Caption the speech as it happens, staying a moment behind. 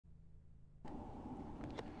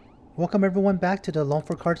Welcome everyone back to the Loan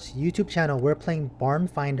for Cards YouTube channel. We're playing Barn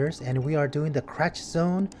Finders and we are doing the Crash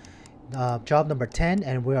Zone job number 10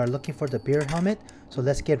 and we are looking for the beer helmet. So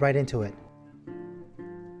let's get right into it.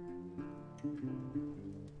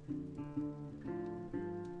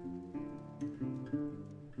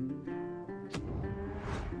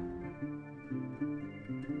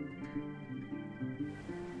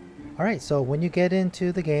 Alright, so when you get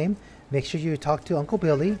into the game, make sure you talk to Uncle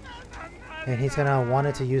Billy and he's gonna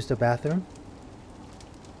want to use the bathroom.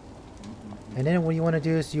 And then what you want to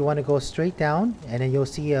do is you want to go straight down and then you'll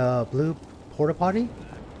see a blue porta potty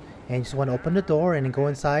and you just want to open the door and then go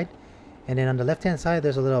inside, and then on the left hand side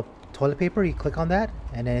there's a little toilet paper. You click on that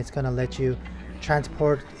and then it's gonna let you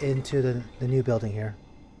transport into the new building here.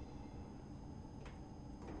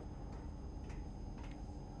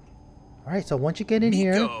 Alright, so once you get in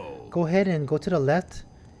here, go ahead and go to the left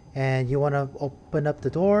and you want to open up the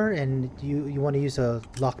door and you want to use a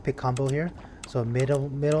lockpick combo here. So middle,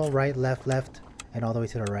 right, left, and all the way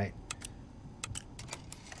to the right.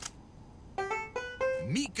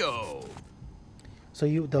 Miko. So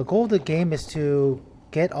the goal of the game is to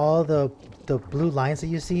get all the blue lines that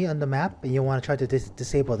you see on the map, and you want to try to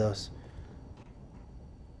disable those.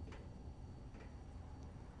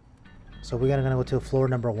 So we're gonna go to floor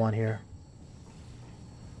number 1 here.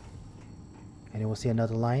 And you will see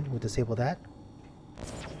another line. We'll disable that.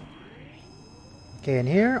 Okay, and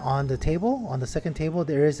here on the table, on the second table,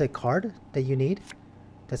 there is a card that you need.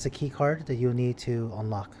 That's a key card that you'll need to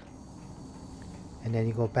unlock. And then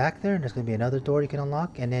you go back there and there's going to be another door you can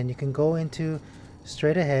unlock. And then you can go into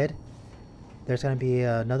straight ahead. There's going to be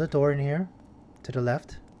another door in here to the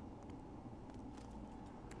left.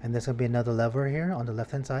 And there's going to be another lever here on the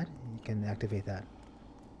left hand side. You can activate that.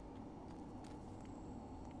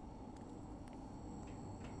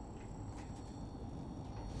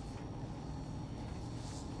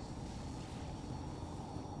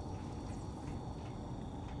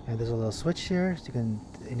 And there's a little switch here, so you can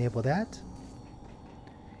enable that.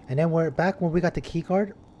 And then we're back when we got the key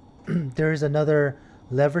card. There is another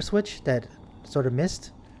lever switch that sort of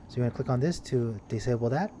missed. So you want to click on this to disable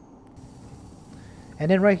that.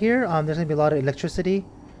 And then right here, there's going to be a lot of electricity.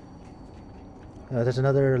 There's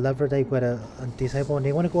another lever that you got to disable. And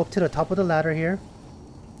you want to go up to the top of the ladder here.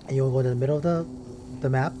 And you want to go to the middle of the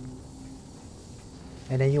map.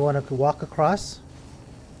 And then you want to walk across.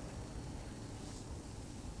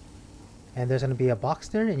 And there's going to be a box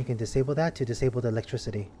there and you can disable that to disable the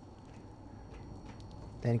electricity.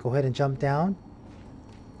 Then go ahead and jump down.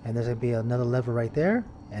 And there's going to be another lever right there.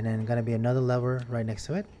 And then going to be another lever right next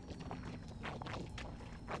to it.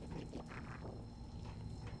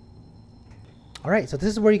 Alright, so this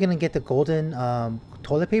is where you're going to get the golden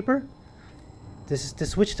toilet paper. This is the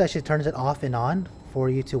switch that actually turns it off and on for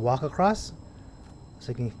you to walk across.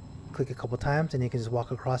 So you can click a couple times and you can just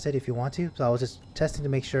walk across it if you want to. So I was just testing to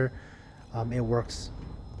make sure it works.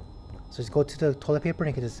 So just go to the toilet paper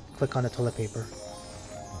and you can just click on the toilet paper.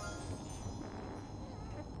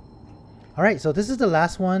 Alright, so this is the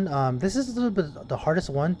last one. This is a little bit the hardest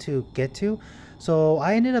one to get to. So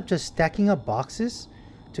I ended up just stacking up boxes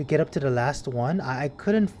to get up to the last one. I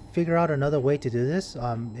couldn't figure out another way to do this.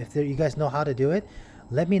 If you guys know how to do it,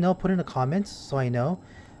 let me know, put in the comments so I know.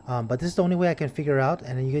 But this is the only way I can figure out.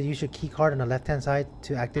 And then you can use your key card on the left hand side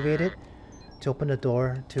to activate it, to open the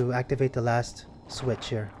door, to activate the last switch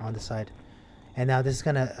here on the side. And now this is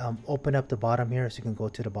gonna open up the bottom here so you can go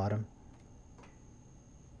to the bottom.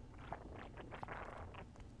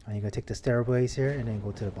 And you're gonna take the stairways here and then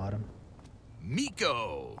go to the bottom.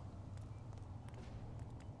 Miko.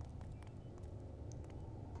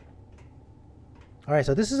 Alright,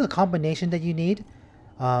 so this is a combination that you need.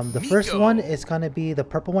 The first one is gonna be the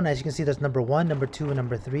purple one. As you can see, there's number 1, number 2, and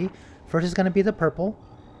number 3. First is gonna be the purple.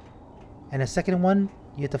 And the second one,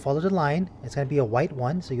 you have to follow the line. It's going to be a white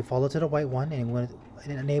one. So you follow to the white one and you want to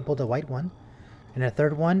enable the white one. And the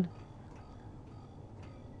third one,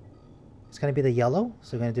 it's going to be the yellow.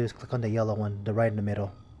 So you're going to do is click on the yellow one, the right in the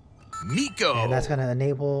middle. Miko. And that's going to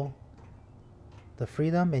enable the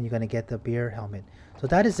freedom and you're going to get the beer helmet. So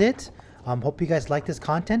that is it. Hope you guys like this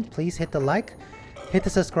content. Please hit the like, hit the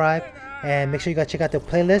subscribe, and make sure you guys check out the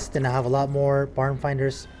playlist. And I have a lot more Barn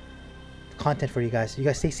Finders content for you guys. You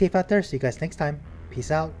guys stay safe out there. See you guys next time. Peace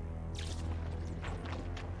out.